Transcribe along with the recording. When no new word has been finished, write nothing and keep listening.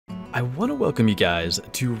I want to welcome you guys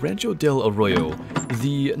to Rancho Del Arroyo,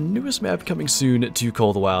 the newest map coming soon to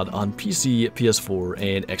Call of the Wild on PC, PS4,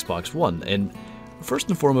 and Xbox One. And first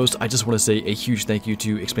and foremost, I just want to say a huge thank you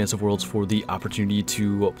to Expansive Worlds for the opportunity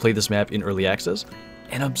to play this map in early access.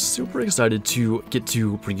 And I'm super excited to get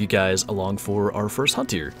to bring you guys along for our first hunt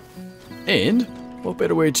here. And what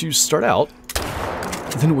better way to start out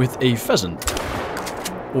than with a pheasant?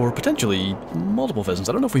 Or potentially multiple pheasants.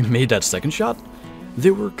 I don't know if we made that second shot. They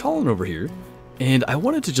were calling over here, and I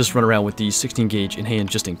wanted to just run around with the 16 gauge in hand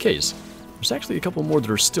just in case. There's actually a couple more that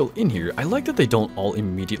are still in here. I like that they don't all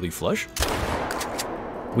immediately flush.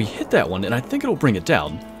 We hit that one, and I think it'll bring it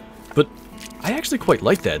down. But I actually quite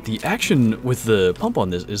like that. The action with the pump on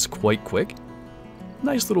this is quite quick.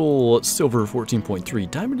 Nice little silver 14.3.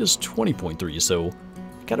 Diamond is 20.3, so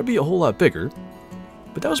gotta be a whole lot bigger.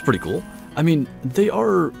 But that was pretty cool. I mean, they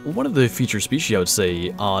are one of the featured species, I would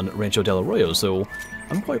say, on Rancho Del Arroyo, so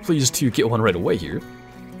I'm quite pleased to get one right away here.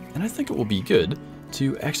 And I think it will be good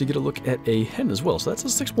to actually get a look at a hen as well. So that's a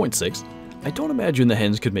 6.6. I don't imagine the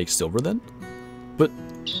hens could make silver then, but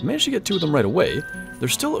managed to get two of them right away. They're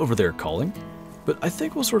still over there calling, but I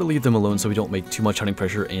think we'll sort of leave them alone so we don't make too much hunting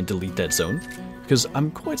pressure and delete that zone, because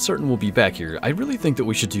I'm quite certain we'll be back here. I really think that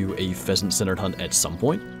we should do a pheasant-centered hunt at some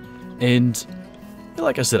point, and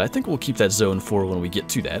like I said, I think we'll keep that zone for when we get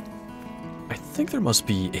to that. I think there must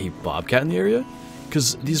be a bobcat in the area,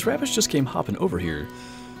 because these rabbits just came hopping over here.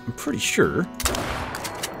 I'm pretty sure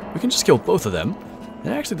we can just kill both of them.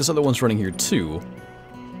 And actually this other one's running here too.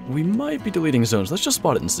 We might be deleting zones. Let's just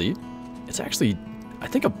spot it and see. It's actually, I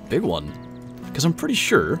think, a big one, because I'm pretty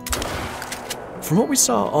sure from what we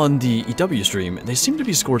saw on the EW stream, they seem to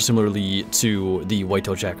be scored similarly to the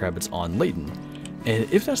white-tailed jackrabbits on Layton.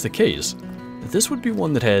 And if that's the case, this would be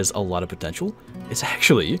one that has a lot of potential. It's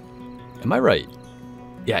actually, am I right?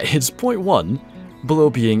 Yeah, it's 0.1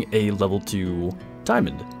 below being a level 2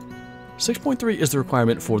 diamond. 6.3 is the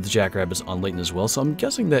requirement for the jackrabbits on Layton as well, so I'm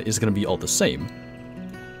guessing that is going to be all the same.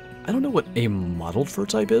 I don't know what a mottled fur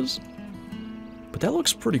type is, but that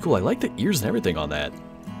looks pretty cool. I like the ears and everything on that.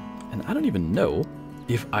 And I don't even know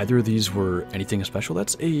if either of these were anything special.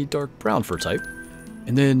 That's a dark brown fur type.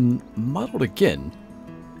 And then mottled again.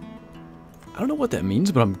 I don't know what that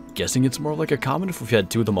means, but I'm guessing it's more like a common if we've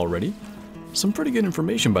had two of them already. Some pretty good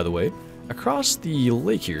information, by the way. Across the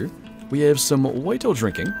lake here, we have some whitetail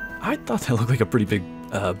drinking. I thought that looked like a pretty big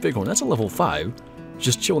bighorn. That's a level 5,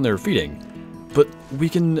 just chilling there feeding. But we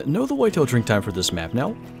can know the whitetail drink time for this map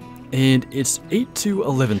now, and it's 8 to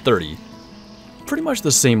 11:30. Pretty much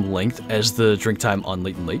the same length as the drink time on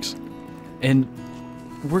Layton Lakes. And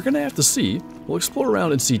we're gonna have to see. We'll explore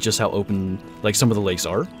around and see just how open like some of the lakes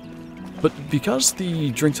are. But because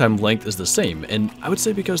the drink time length is the same, and I would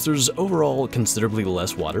say because there's overall considerably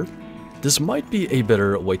less water, this might be a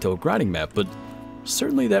better whitetail grinding map, but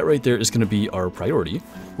certainly that right there is going to be our priority.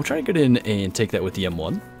 We'll try to get in and take that with the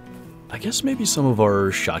M1. I guess maybe some of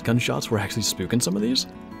our shotgun shots were actually spooking some of these.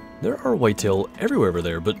 There are whitetail everywhere over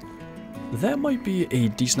there, but that might be a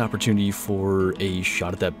decent opportunity for a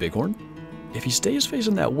shot at that bighorn. If he stays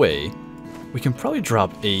facing that way, we can probably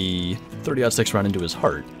drop a 30-06 round into his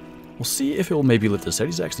heart. We'll see if he'll maybe lift his head.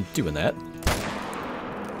 He's actually doing that.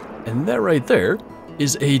 And that right there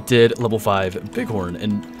is a dead level 5 bighorn.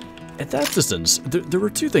 And at that distance, there were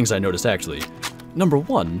two things I noticed actually. Number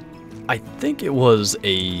one, I think it was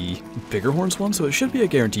a bigger horns one, so it should be a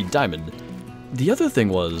guaranteed diamond. The other thing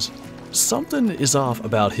was, something is off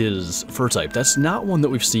about his fur type. That's not one that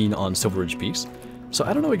we've seen on Silver Ridge Peaks. So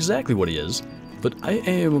I don't know exactly what he is, but I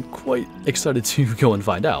am quite excited to go and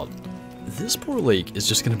find out. This poor lake is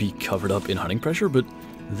just going to be covered up in hunting pressure, but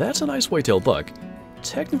that's a nice whitetail buck.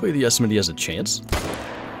 Technically, the estimate he has a chance,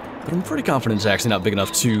 but I'm pretty confident it's actually not big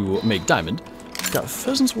enough to make diamond. Got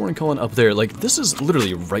pheasants warning calling up there. Like, this is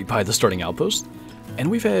literally right by the starting outpost, and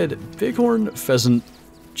we've had bighorn, pheasant,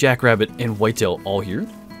 jackrabbit, and whitetail all here.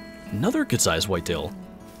 Another good-sized whitetail.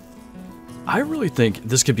 I really think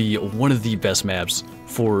this could be one of the best maps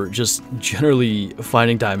for just generally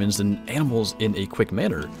finding diamonds and animals in a quick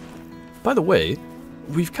manner. By the way,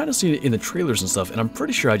 we've kind of seen it in the trailers and stuff, and I'm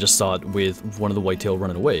pretty sure I just saw it with one of the whitetail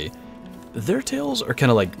running away. Their tails are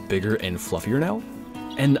kind of like bigger and fluffier now,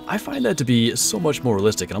 and I find that to be so much more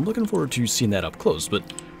realistic, and I'm looking forward to seeing that up close. But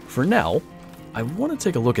for now, I want to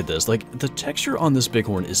take a look at this. Like, the texture on this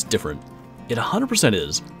bighorn is different. It 100%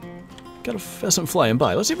 is. Got a pheasant flying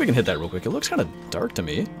by. Let's see if we can hit that real quick. It looks kind of dark to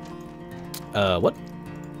me. What?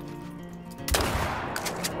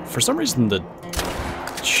 For some reason, the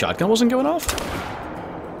shotgun wasn't going off?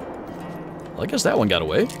 Well, I guess that one got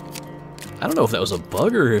away. I don't know if that was a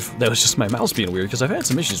bug or if that was just my mouse being weird, because I've had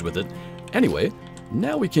some issues with it. Anyway,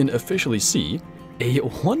 now we can officially see a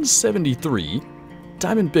 173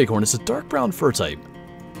 Diamond Bighorn. It's a dark brown fur type,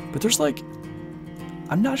 but there's like,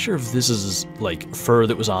 I'm not sure if this is like fur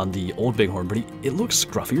that was on the old Bighorn, but it looks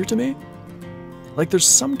scruffier to me. Like there's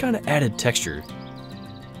some kind of added texture.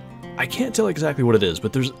 I can't tell exactly what it is,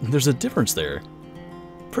 but there's a difference there.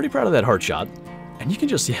 Pretty proud of that heart shot, and you can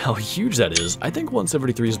just see how huge that is. I think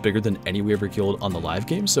 173 is bigger than any we ever killed on the live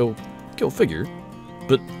game, so go figure.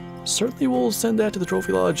 But certainly we'll send that to the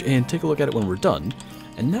Trophy Lodge and take a look at it when we're done.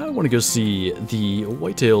 And now I want to go see the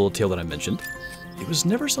whitetail tail that I mentioned. It was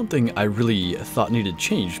never something I really thought needed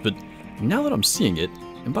changed, but now that I'm seeing it,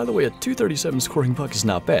 and by the way, a 237 scoring buck is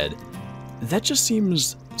not bad, that just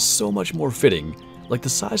seems so much more fitting. Like the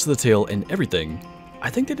size of the tail and everything, I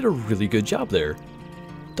think they did a really good job there.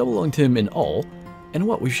 Double lunged him in all, and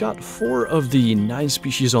what, we've shot 4 of the 9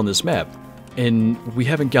 species on this map, and we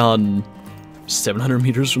haven't gone 700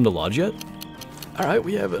 meters from the lodge yet? Alright,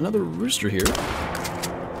 we have another rooster here.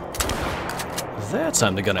 That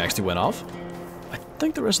time the gun actually went off. I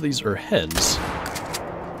think the rest of these are hens.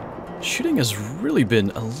 Shooting has really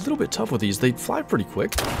been a little bit tough with these. They fly pretty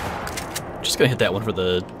quick. Just gonna hit that one for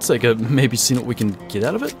the sake of maybe seeing what we can get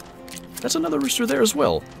out of it. That's another rooster there as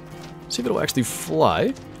well. See if it'll actually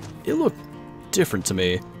fly. It looked different to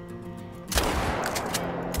me.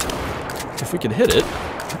 If we could hit it,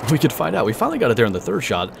 we could find out. We finally got it there on the 3rd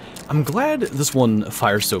shot. I'm glad this one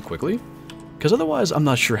fires so quickly, because otherwise I'm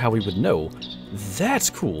not sure how we would know. That's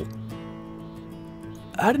cool.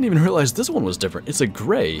 I didn't even realize this one was different. It's a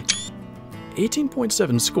gray,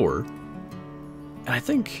 18.7 score, and I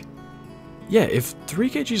think, yeah, if 3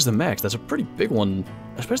 kg is the max, that's a pretty big one,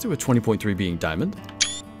 especially with 20.3 being diamond.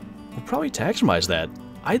 We'll probably taxonomize that.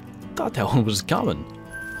 I thought that one was common.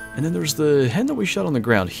 And then there's the hen that we shot on the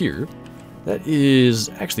ground here. That is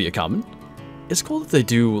actually a common. It's cool that they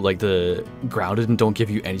do like the grounded and don't give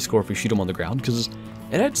you any score if you shoot them on the ground, because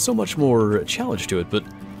it adds so much more challenge to it. But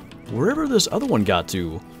wherever this other one got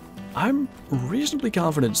to, I'm reasonably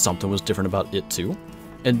confident something was different about it too.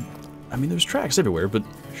 And I mean, there's tracks everywhere, but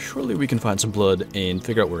surely we can find some blood and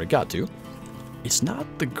figure out where it got to. It's not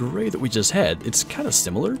the gray that we just had. It's kind of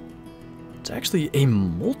similar. It's actually a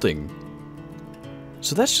molting.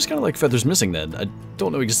 So that's just kind of like feathers missing then. I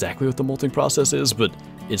don't know exactly what the molting process is, but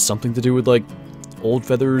it's something to do with like old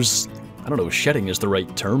feathers. I don't know, shedding is the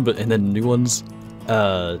right term, but and then new ones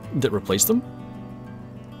that replace them.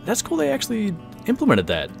 That's cool they actually implemented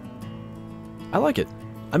that. I like it.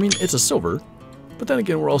 I mean, it's a silver, but then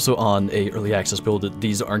again, we're also on a early access build that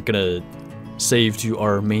these aren't gonna save to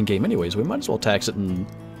our main game anyways. We might as well tax it and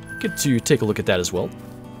get to take a look at that as well.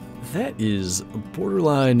 That is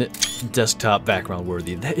borderline desktop background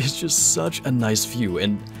worthy. That is just such a nice view,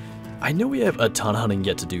 and I know we have a ton of hunting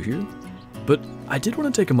yet to do here, but I did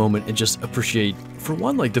want to take a moment and just appreciate, for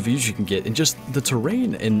one, like the views you can get and just the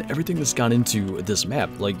terrain and everything that's gone into this map.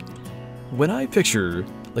 Like, when I picture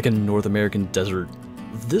like a North American desert,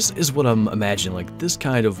 this is what I'm imagining, like this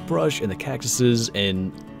kind of brush and the cactuses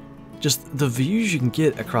and just the views you can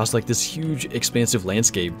get across like this huge expansive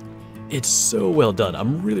landscape. It's so well done.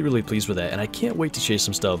 I'm really, really pleased with that, and I can't wait to chase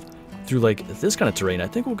some stuff through like this kind of terrain. I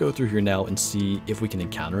think we'll go through here now and see if we can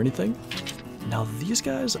encounter anything. Now these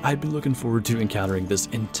guys, I've been looking forward to encountering this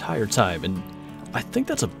entire time, and I think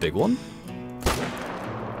that's a big one.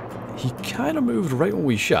 He kind of moved right when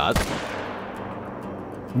we shot.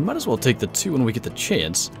 We might as well take the 2 when we get the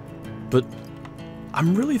chance, but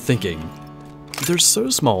I'm really thinking they're so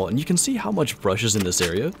small, and you can see how much brush is in this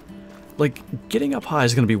area. Like, getting up high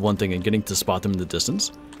is going to be one thing and getting to spot them in the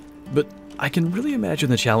distance, but I can really imagine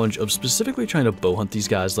the challenge of specifically trying to bow hunt these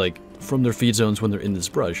guys, like, from their feed zones when they're in this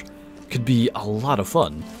brush, could be a lot of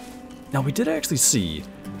fun. Now, we did actually see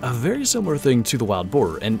a very similar thing to the wild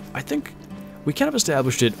boar, and I think we kind of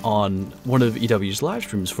established it on one of EW's live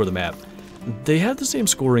streams for the map. They had the same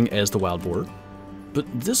scoring as the wild boar, but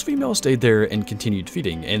this female stayed there and continued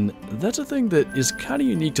feeding, and that's a thing that is kind of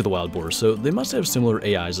unique to the wild boar, so they must have similar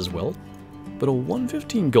AIs as well. But a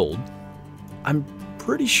 115 gold, I'm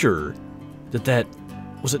pretty sure that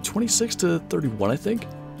was it 26 to 31, I think,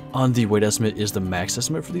 on the weight estimate is the max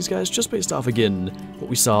estimate for these guys, just based off, again, what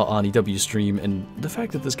we saw on EW's stream and the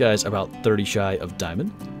fact that this guy's about 30 shy of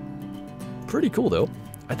diamond. Pretty cool, though.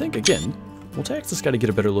 I think, again, we'll tax this guy to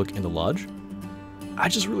get a better look in the lodge. I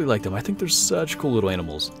just really like them. I think they're such cool little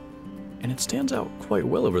animals. And it stands out quite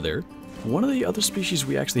well over there. One of the other species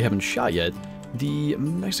we actually haven't shot yet, the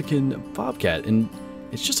Mexican bobcat, and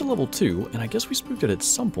it's just a level 2, and I guess we spooked it at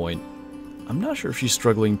some point. I'm not sure if she's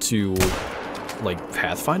struggling to, like,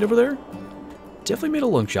 pathfind over there. Definitely made a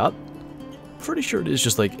lung shot. Pretty sure it is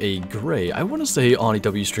just like a gray. I want to say on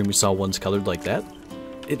EW stream we saw ones colored like that.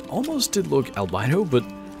 it almost did look albino, but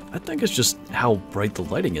I think it's just how bright the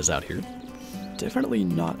lighting is out here. Definitely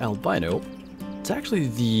not albino. It's actually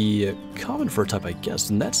the common fur type, I guess,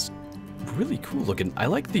 and that's really cool looking. I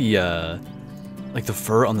like the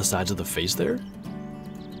fur on the sides of the face there.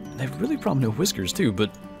 They have really prominent whiskers too,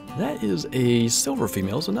 but that is a silver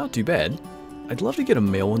female, so not too bad. I'd love to get a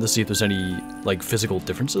male one to see if there's any, like, physical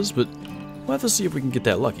differences, but we'll have to see if we can get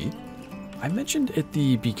that lucky. I mentioned at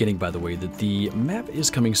the beginning, by the way, that the map is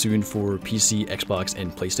coming soon for PC, Xbox,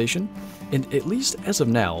 and PlayStation, and at least as of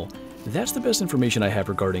now, that's the best information I have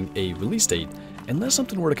regarding a release date. Unless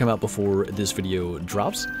something were to come out before this video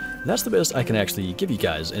drops, that's the best I can actually give you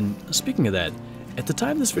guys. And speaking of that, at the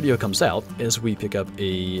time this video comes out, as we pick up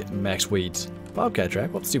a max weight Bobcat track,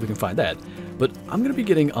 we'll have to see if we can find that. But I'm going to be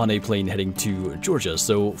getting on a plane heading to Georgia,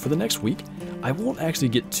 so for the next week, I won't actually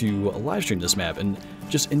get to live stream this map, and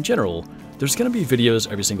just in general, there's going to be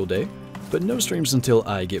videos every single day, but no streams until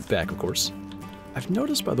I get back, of course. I've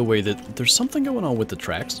noticed, by the way, that there's something going on with the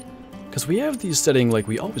tracks, because we have these setting like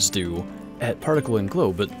we always do at particle and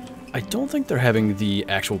glow, but I don't think they're having the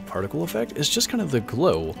actual particle effect. It's just kind of the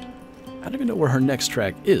glow. I don't even know where her next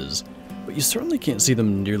track is, but you certainly can't see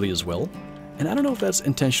them nearly as well, and I don't know if that's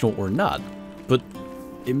intentional or not, but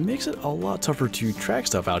it makes it a lot tougher to track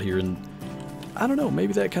stuff out here, and I don't know,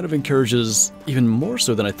 maybe that kind of encourages, even more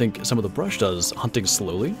so than I think some of the brush does, hunting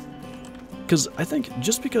slowly. Because I think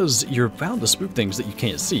just because you're bound to spook things that you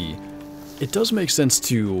can't see, it does make sense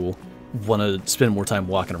to want to spend more time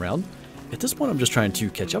walking around. At this point I'm just trying to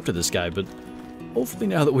catch up to this guy, but hopefully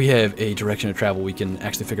now that we have a direction of travel we can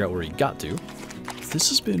actually figure out where he got to. This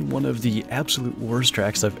has been one of the absolute worst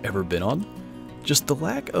tracks I've ever been on. Just the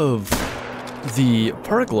lack of the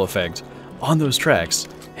particle effect on those tracks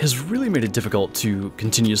has really made it difficult to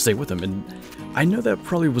continue to stay with him, and I know that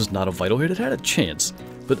probably was not a vital hit, it had a chance,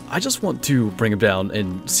 but I just want to bring him down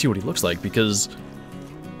and see what he looks like, because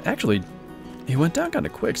actually, he went down kind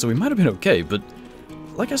of quick, so he might have been okay, but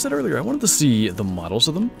like I said earlier, I wanted to see the models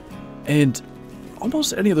of them, and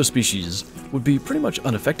almost any other species would be pretty much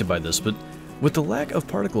unaffected by this, but with the lack of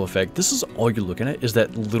particle effect, this is all you're looking at, is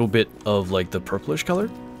that little bit of like the purplish color.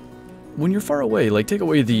 When you're far away, like take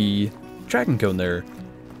away the tracking cone there,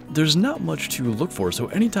 there's not much to look for, so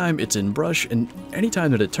anytime it's in brush and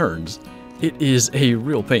anytime that it turns, it is a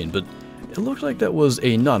real pain, but it looked like that was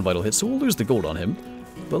a non-vital hit, so we'll lose the gold on him.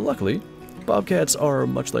 But luckily, Bobcats are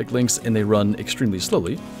much like Lynx and they run extremely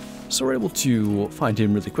slowly, so we're able to find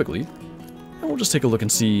him really quickly. And we'll just take a look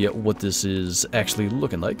and see what this is actually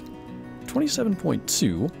looking like.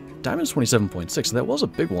 27.2, Diamond's 27.6, so that was a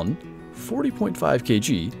big one. 40.5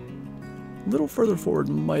 kg. A little further forward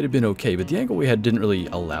might have been okay, but the angle we had didn't really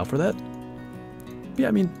allow for that. Yeah,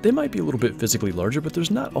 I mean, they might be a little bit physically larger, but there's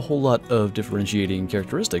not a whole lot of differentiating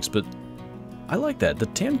characteristics, but I like that. The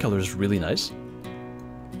tan color is really nice.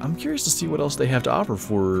 I'm curious to see what else they have to offer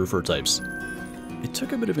for fur types. It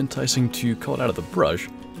took a bit of enticing to call it out of the brush,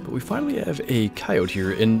 but we finally have a coyote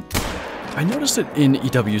here, and I noticed it in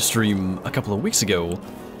EW stream a couple of weeks ago.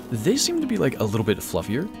 They seem to be like a little bit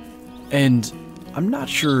fluffier, and I'm not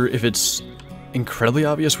sure if it's incredibly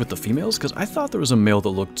obvious with the females, because I thought there was a male that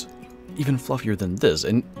looked even fluffier than this,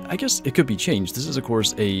 and I guess it could be changed. This is of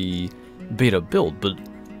course a beta build, but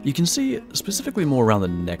you can see specifically more around the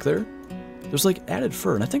neck there. There's like added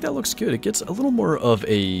fur, and I think that looks good. It gets a little more of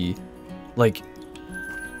a, like,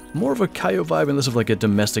 more of a coyote vibe and less of like a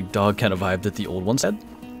domestic dog kind of vibe that the old ones had.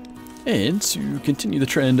 And to continue the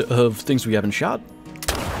trend of things we haven't shot,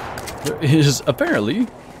 there is apparently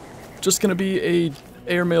just gonna be a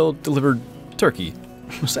airmail delivered turkey.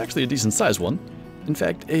 It's actually a decent sized one. In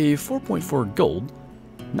fact, a 4.4 gold.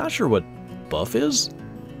 Not sure what buff is.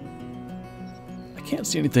 I can't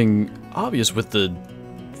see anything obvious with the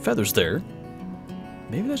feathers there.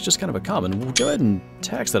 Maybe that's just kind of a common. We'll go ahead and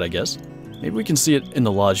tax that, I guess. Maybe we can see it in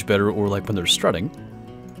the lodge better, or like when they're strutting.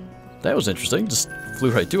 That was interesting, just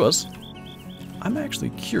flew right to us. I'm actually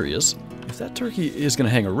curious if that turkey is going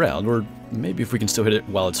to hang around, or maybe if we can still hit it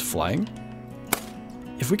while it's flying.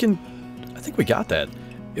 If we can, I think we got that.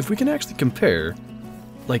 If we can actually compare,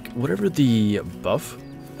 like, whatever the buff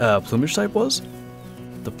plumage type was,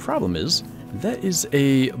 the problem is, that is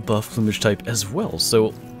a buff plumage type as well,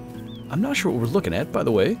 so I'm not sure what we're looking at, by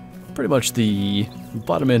the way. Pretty much the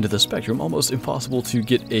bottom end of the spectrum, almost impossible to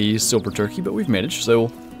get a silver turkey, but we've managed,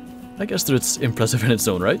 so I guess that it's impressive in its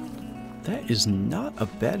own right. That is not a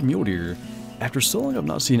bad mule deer, after so long I've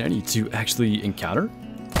not seen any to actually encounter.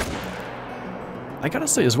 I gotta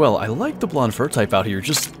say as well, I like the blonde fur type out here,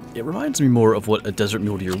 just it reminds me more of what a desert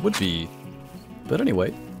mule deer would be. But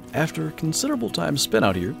anyway, after considerable time spent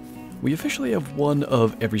out here, we officially have one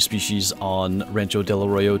of every species on Rancho Del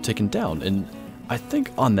Arroyo taken down, and I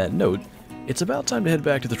think on that note, it's about time to head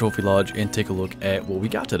back to the Trophy Lodge and take a look at what we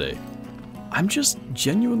got today. I'm just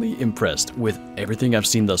genuinely impressed with everything I've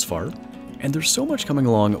seen thus far, and there's so much coming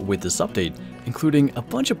along with this update, including a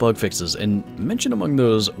bunch of bug fixes, and mentioned among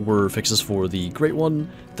those were fixes for the Great One,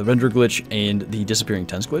 the render glitch, and the disappearing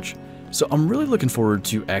tents glitch. So I'm really looking forward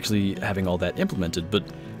to actually having all that implemented, but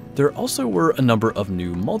there also were a number of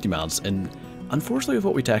new multi-mounts, and unfortunately with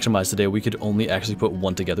what we taxonomized today, we could only actually put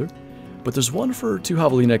one together. But there's one for two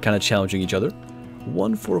javelina kind of challenging each other,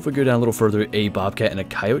 one for, if we go down a little further, a bobcat and a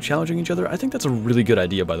coyote challenging each other. I think that's a really good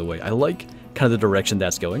idea, by the way. I like kind of the direction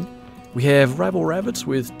that's going. We have rival rabbits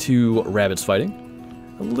with two rabbits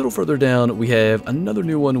fighting. A little further down, we have another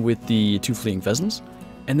new one with the two fleeing pheasants.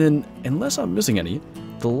 And then, unless I'm missing any,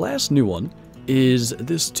 the last new one is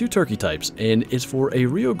this two turkey types, and it's for a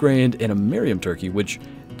Rio Grande and a Merriam turkey, which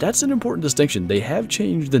that's an important distinction. They have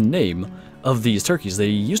changed the name of these turkeys. They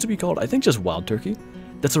used to be called, I think, just wild turkey.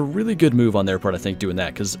 That's a really good move on their part, I think, doing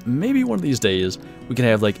that, because maybe one of these days we can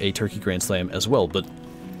have like a turkey grand slam as well. But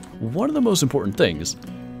one of the most important things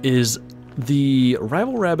is the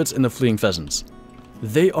rival rabbits and the fleeing pheasants.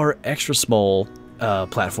 They are extra small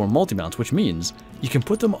platform multi-mounts, which means you can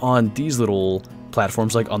put them on these little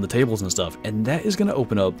platforms like on the tables and stuff, and that is going to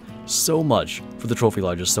open up so much for the trophy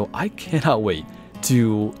lodges. So I cannot wait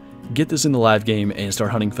to get this in the live game and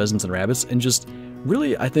start hunting pheasants and rabbits, and just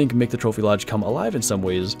really, I think, make the trophy lodge come alive in some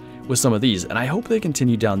ways with some of these. And I hope they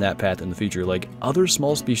continue down that path in the future, like other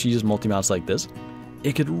small species multi-mounts like this.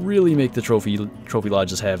 It could really make the trophy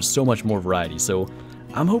lodges have so much more variety. So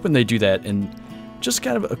I'm hoping they do that. And just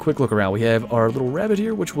kind of a quick look around, we have our little rabbit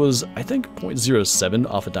here, which was, I think, 0.07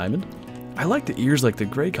 off a diamond. I like the ears, like the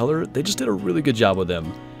gray color. They just did a really good job with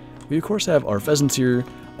them. We of course have our pheasants here.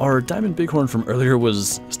 Our diamond bighorn from earlier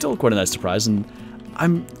was still quite a nice surprise, and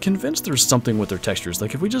I'm convinced there's something with their textures.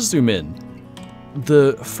 Like if we just zoom in,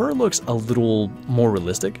 the fur looks a little more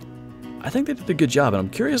realistic. I think they did a good job, and I'm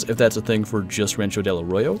curious if that's a thing for just Rancho Del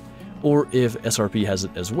Arroyo, or if SRP has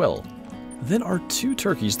it as well. Then our two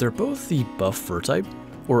turkeys, they're both the buff fur type,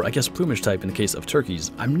 or I guess plumage type in the case of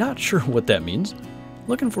turkeys. I'm not sure what that means.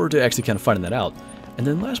 Looking forward to actually kind of finding that out. And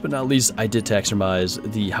then last but not least, I did taxonomize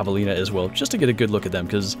the javelina as well, just to get a good look at them,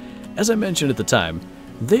 because as I mentioned at the time,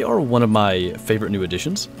 they are one of my favorite new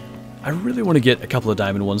additions. I really want to get a couple of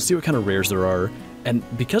diamond ones, see what kind of rares there are, and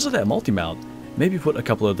because of that multi-mount, maybe put a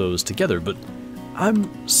couple of those together. But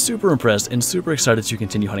I'm super impressed and super excited to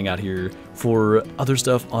continue hunting out here for other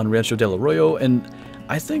stuff on Rancho Del Arroyo, and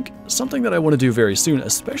I think something that I want to do very soon,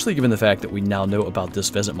 especially given the fact that we now know about this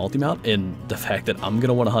pheasant multi-mount and the fact that I'm going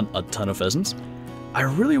to want to hunt a ton of pheasants, I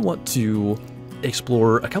really want to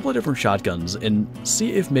explore a couple of different shotguns and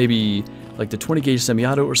see if maybe like the 20 gauge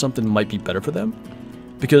semi-auto or something might be better for them,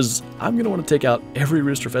 because I'm going to want to take out every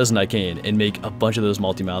rooster pheasant I can and make a bunch of those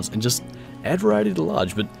multi-mounts and just add variety to the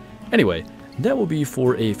lodge. But anyway, that will be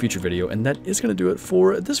for a future video, and that is going to do it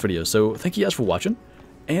for this video. So thank you guys for watching,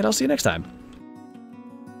 and I'll see you next time.